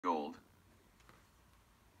Gold.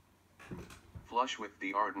 Flush with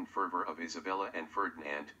the ardent fervor of Isabella and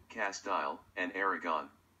Ferdinand, Castile, and Aragon.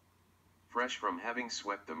 Fresh from having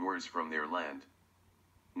swept the Moors from their land.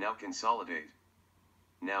 Now consolidate.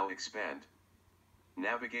 Now expand.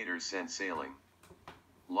 Navigators sent sailing.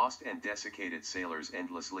 Lost and desiccated sailors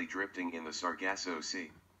endlessly drifting in the Sargasso Sea.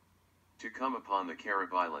 To come upon the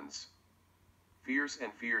Carib Islands. Fierce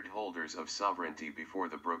and feared holders of sovereignty before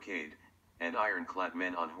the brocade, and ironclad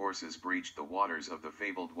men on horses breached the waters of the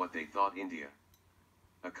fabled what they thought India.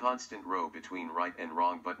 A constant row between right and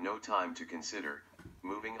wrong, but no time to consider,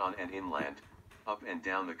 moving on and inland, up and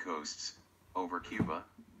down the coasts, over Cuba,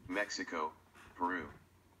 Mexico, Peru.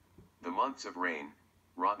 The months of rain,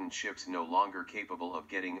 rotten ships no longer capable of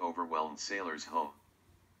getting overwhelmed sailors home.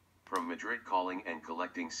 From Madrid calling and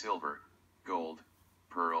collecting silver, gold,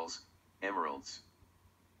 pearls, emeralds.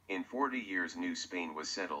 In 40 years New Spain was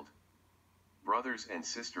settled. Brothers and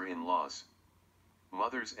sister-in-laws.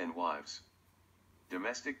 Mothers and wives.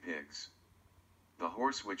 Domestic pigs. The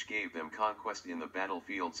horse which gave them conquest in the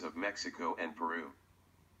battlefields of Mexico and Peru.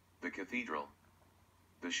 The cathedral.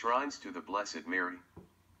 The shrines to the Blessed Mary.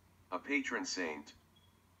 A patron saint.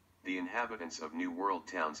 The inhabitants of New World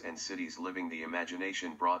towns and cities living the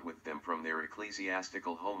imagination brought with them from their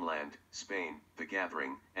ecclesiastical homeland, Spain, the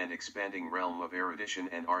gathering and expanding realm of erudition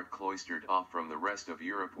and art cloistered off from the rest of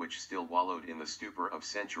Europe, which still wallowed in the stupor of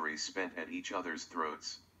centuries spent at each other's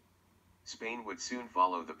throats. Spain would soon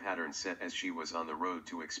follow the pattern set as she was on the road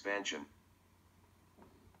to expansion.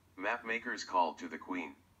 Mapmakers called to the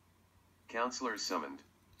Queen. Councillors summoned.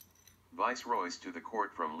 Viceroys to the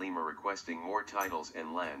court from Lima requesting more titles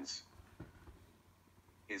and lands.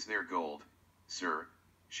 Is there gold, sir?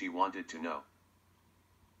 She wanted to know.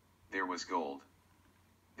 There was gold.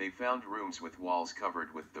 They found rooms with walls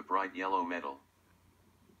covered with the bright yellow metal.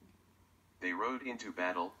 They rode into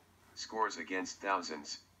battle, scores against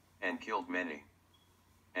thousands, and killed many.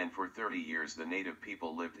 And for 30 years the native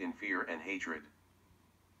people lived in fear and hatred.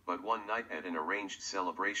 But one night at an arranged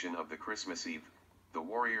celebration of the Christmas Eve, the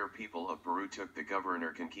warrior people of Peru took the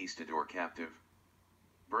governor conquistador captive.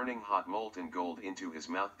 Burning hot molten gold into his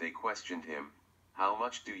mouth, they questioned him, "How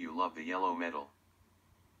much do you love the yellow metal?"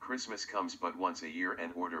 Christmas comes but once a year,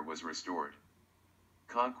 and order was restored.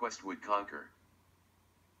 Conquest would conquer.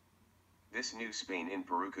 This new Spain in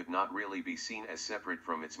Peru could not really be seen as separate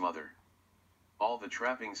from its mother. All the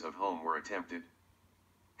trappings of home were attempted.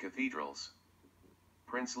 Cathedrals.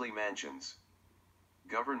 Princely mansions.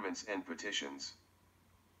 Governments and petitions.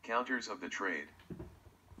 Counters of the trade.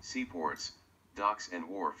 Seaports, docks and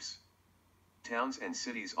wharfs. Towns and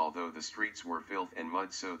cities, although the streets were filth and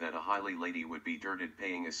mud so that a highly lady would be dirted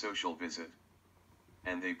paying a social visit.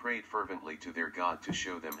 And they prayed fervently to their God to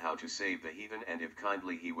show them how to save the heathen, and if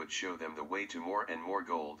kindly he would show them the way to more and more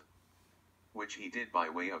gold. Which he did by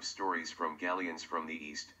way of stories from galleons from the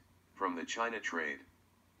east, from the China trade.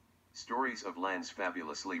 Stories of lands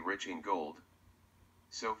fabulously rich in gold.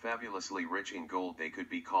 So fabulously rich in gold they could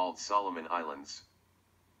be called Solomon Islands.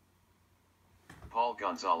 Paul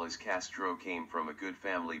González Castro came from a good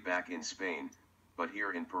family back in Spain, but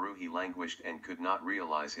here in Peru he languished and could not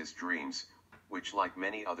realize his dreams, which like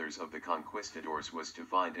many others of the conquistadors was to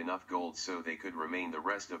find enough gold so they could remain the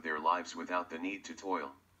rest of their lives without the need to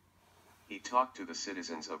toil. He talked to the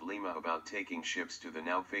citizens of Lima about taking ships to the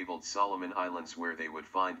now fabled Solomon Islands, where they would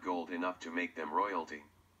find gold enough to make them royalty.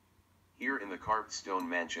 Here in the carved stone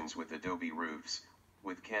mansions with adobe roofs,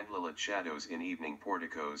 with candlelit shadows in evening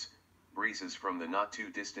porticos, breezes from the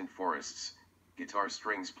not-too-distant forests, guitar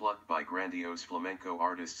strings plucked by grandiose flamenco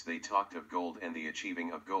artists, they talked of gold and the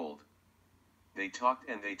achieving of gold. They talked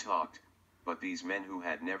and they talked, but these men who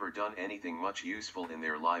had never done anything much useful in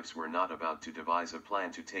their lives were not about to devise a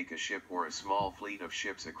plan to take a ship or a small fleet of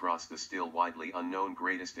ships across the still widely unknown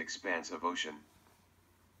greatest expanse of ocean.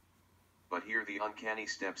 But here the uncanny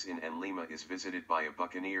steps in, and Lima is visited by a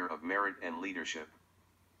buccaneer of merit and leadership.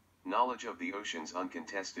 Knowledge of the oceans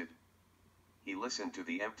uncontested. He listened to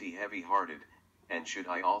the empty, heavy-hearted, and should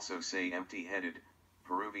I also say empty-headed,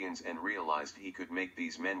 Peruvians, and realized he could make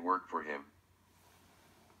these men work for him.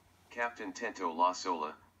 Captain Tento La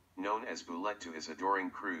Sola, known as Boulet to his adoring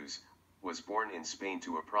crews, was born in Spain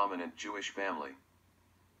to a prominent Jewish family.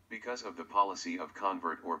 Because of the policy of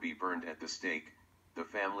convert or be burned at the stake, the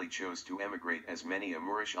family chose to emigrate, as many a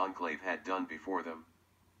Moorish enclave had done before them.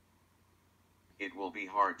 It will be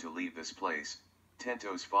hard to leave this place,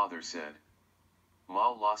 Tento's father said.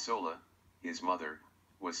 Mal La Sola, his mother,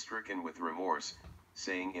 was stricken with remorse,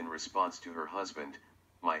 saying in response to her husband,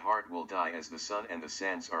 "My heart will die as the sun and the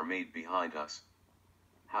sands are made behind us."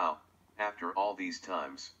 How, after all these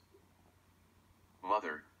times?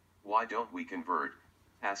 Mother, Why don't we convert?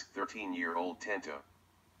 Asked 13-year-old Tento.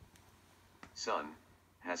 Son,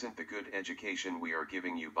 hasn't the good education we are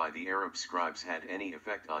giving you by the Arab scribes had any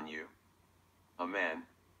effect on you? A man,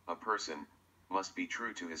 a person, must be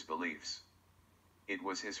true to his beliefs. It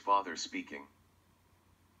was his father speaking.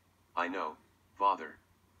 I know, father.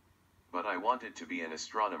 But I wanted to be an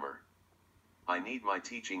astronomer. I need my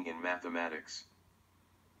teaching in mathematics.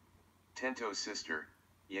 Tento's sister,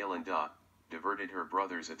 Yelanda, diverted her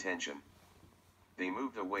brother's attention. They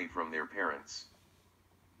moved away from their parents.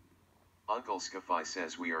 Uncle Scafai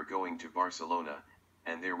says we are going to Barcelona,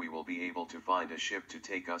 and there we will be able to find a ship to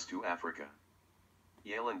take us to Africa.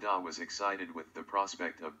 Yelanda was excited with the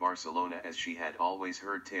prospect of Barcelona as she had always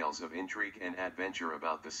heard tales of intrigue and adventure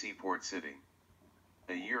about the seaport city.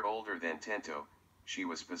 A year older than Tento, she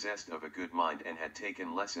was possessed of a good mind and had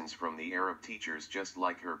taken lessons from the Arab teachers just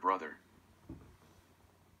like her brother.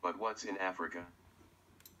 But what's in Africa?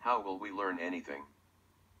 How will we learn anything?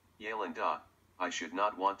 Yelanda, I should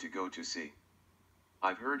not want to go to sea.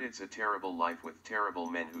 I've heard it's a terrible life with terrible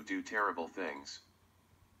men who do terrible things.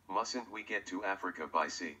 Mustn't we get to Africa by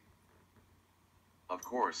sea? Of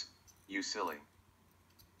course, you silly.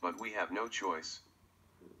 But we have no choice.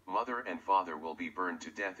 Mother and father will be burned to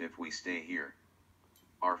death if we stay here.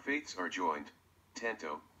 Our fates are joined,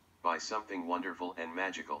 Tento, by something wonderful and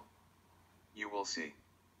magical. You will see.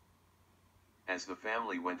 As the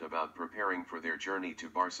family went about preparing for their journey to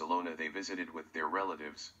Barcelona, they visited with their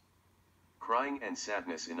relatives. Crying and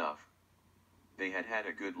sadness enough. They had had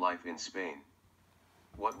a good life in Spain.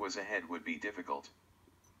 What was ahead would be difficult.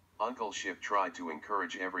 Uncle Ship tried to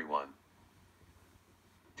encourage everyone.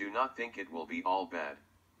 Do not think it will be all bad.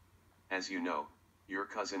 As you know, your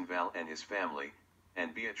cousin Val and his family,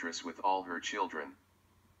 and Beatrice with all her children.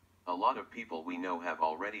 A lot of people we know have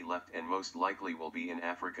already left and most likely will be in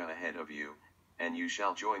Africa ahead of you, and you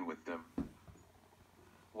shall join with them.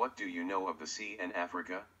 What do you know of the sea and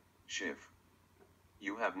Africa, Shiv?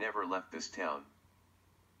 You have never left this town.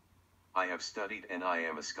 I have studied and I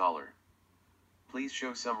am a scholar. Please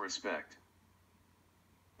show some respect.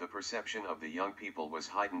 The perception of the young people was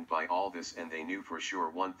heightened by all this, and they knew for sure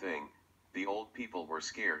one thing: the old people were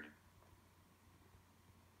scared.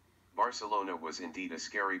 Barcelona was indeed a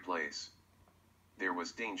scary place. There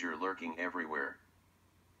was danger lurking everywhere.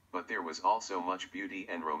 But there was also much beauty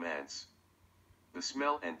and romance. The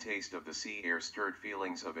smell and taste of the sea air stirred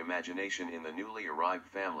feelings of imagination in the newly arrived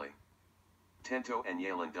family. Tento and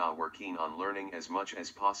Yelanda were keen on learning as much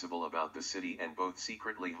as possible about the city, and both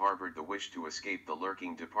secretly harbored the wish to escape the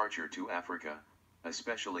lurking departure to Africa,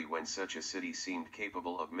 especially when such a city seemed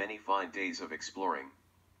capable of many fine days of exploring.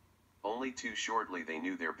 Only too shortly they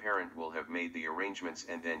knew their parent will have made the arrangements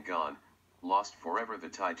and then gone, lost forever the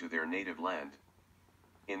tie to their native land.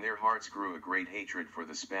 In their hearts grew a great hatred for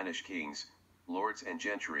the Spanish kings, lords and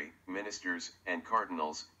gentry, ministers and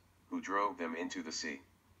cardinals, who drove them into the sea.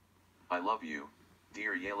 I love you,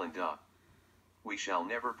 dear Yelanda. We shall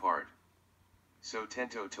never part. So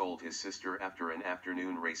Tento told his sister after an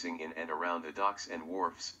afternoon racing in and around the docks and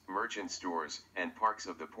wharfs, merchant stores, and parks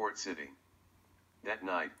of the port city. That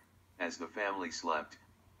night, as the family slept,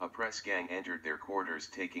 a press gang entered their quarters,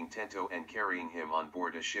 taking Tento and carrying him on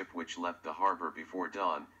board a ship which left the harbor before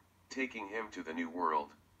dawn, taking him to the New World.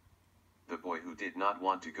 The boy who did not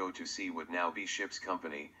want to go to sea would now be ship's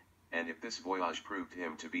company, and if this voyage proved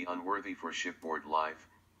him to be unworthy for shipboard life,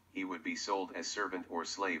 he would be sold as servant or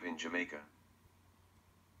slave in Jamaica.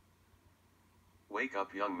 Wake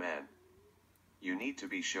up, young man. You need to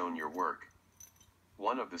be shown your work.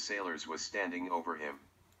 One of the sailors was standing over him.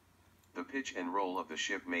 The pitch and roll of the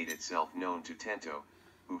ship made itself known to Tento,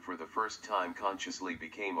 who for the first time consciously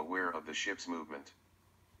became aware of the ship's movement.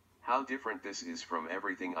 How different this is from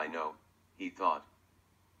everything I know, he thought.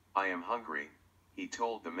 I am hungry, he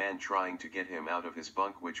told the man trying to get him out of his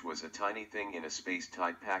bunk, which was a tiny thing in a space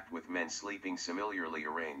tight packed with men sleeping similarly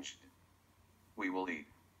arranged. We will eat,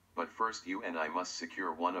 but first you and I must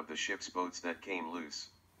secure one of the ship's boats that came loose.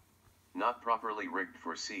 Not properly rigged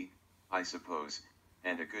for sea, I suppose,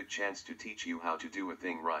 and a good chance to teach you how to do a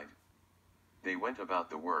thing right. They went about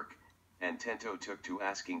the work, and Tento took to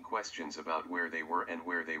asking questions about where they were and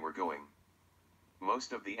where they were going.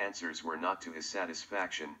 Most of the answers were not to his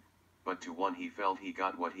satisfaction, but to one he felt he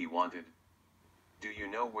got what he wanted. Do you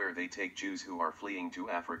know where they take Jews who are fleeing to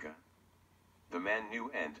Africa? The man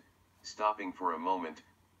knew and, stopping for a moment,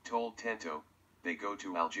 told Tento, they go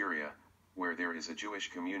to Algeria, where there is a Jewish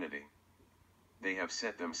community. They have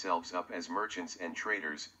set themselves up as merchants and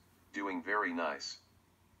traders, doing very nice.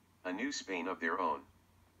 A new Spain of their own.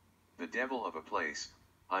 The devil of a place,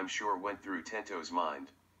 I'm sure, went through Tento's mind.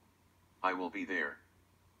 I will be there.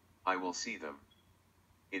 I will see them.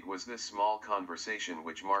 It was this small conversation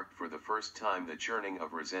which marked for the first time the churning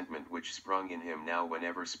of resentment which sprung in him now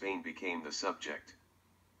whenever Spain became the subject.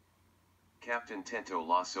 Captain Tento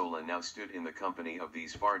La Sola now stood in the company of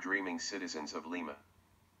these far-dreaming citizens of Lima.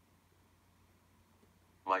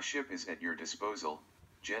 My ship is at your disposal,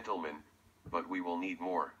 gentlemen, but we will need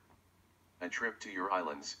more. A trip to your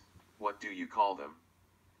islands, what do you call them?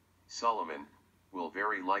 Solomon, will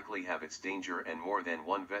very likely have its danger, and more than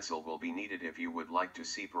one vessel will be needed if you would like to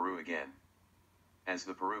see Peru again. As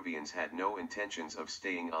the Peruvians had no intentions of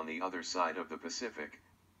staying on the other side of the Pacific,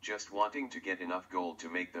 just wanting to get enough gold to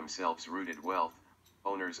make themselves rooted wealth,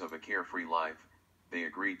 owners of a carefree life, they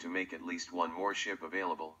agreed to make at least one more ship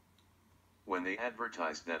available. When they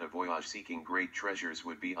advertised that a voyage seeking great treasures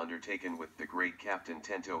would be undertaken with the great Captain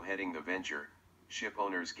Tento heading the venture, ship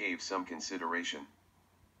owners gave some consideration.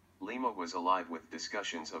 Lima was alive with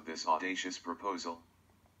discussions of this audacious proposal.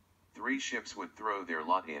 3 ships would throw their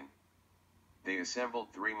lot in. They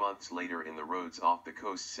assembled 3 months later in the roads off the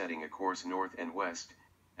coast, setting a course north and west,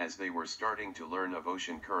 as they were starting to learn of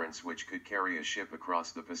ocean currents which could carry a ship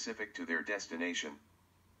across the Pacific to their destination.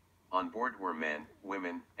 On board were men,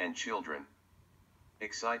 women, and children.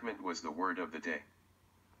 Excitement was the word of the day.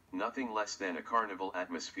 Nothing less than a carnival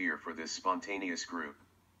atmosphere for this spontaneous group.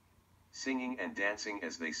 Singing and dancing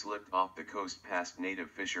as they slipped off the coast past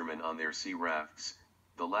native fishermen on their sea rafts,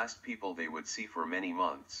 the last people they would see for many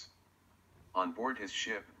months. On board his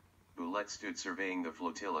ship, Boulet stood surveying the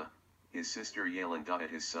flotilla, his sister Yolanda at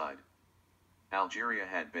his side. Algeria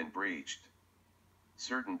had been breached.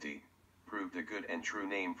 Certainty, proved a good and true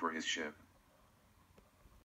name for his ship.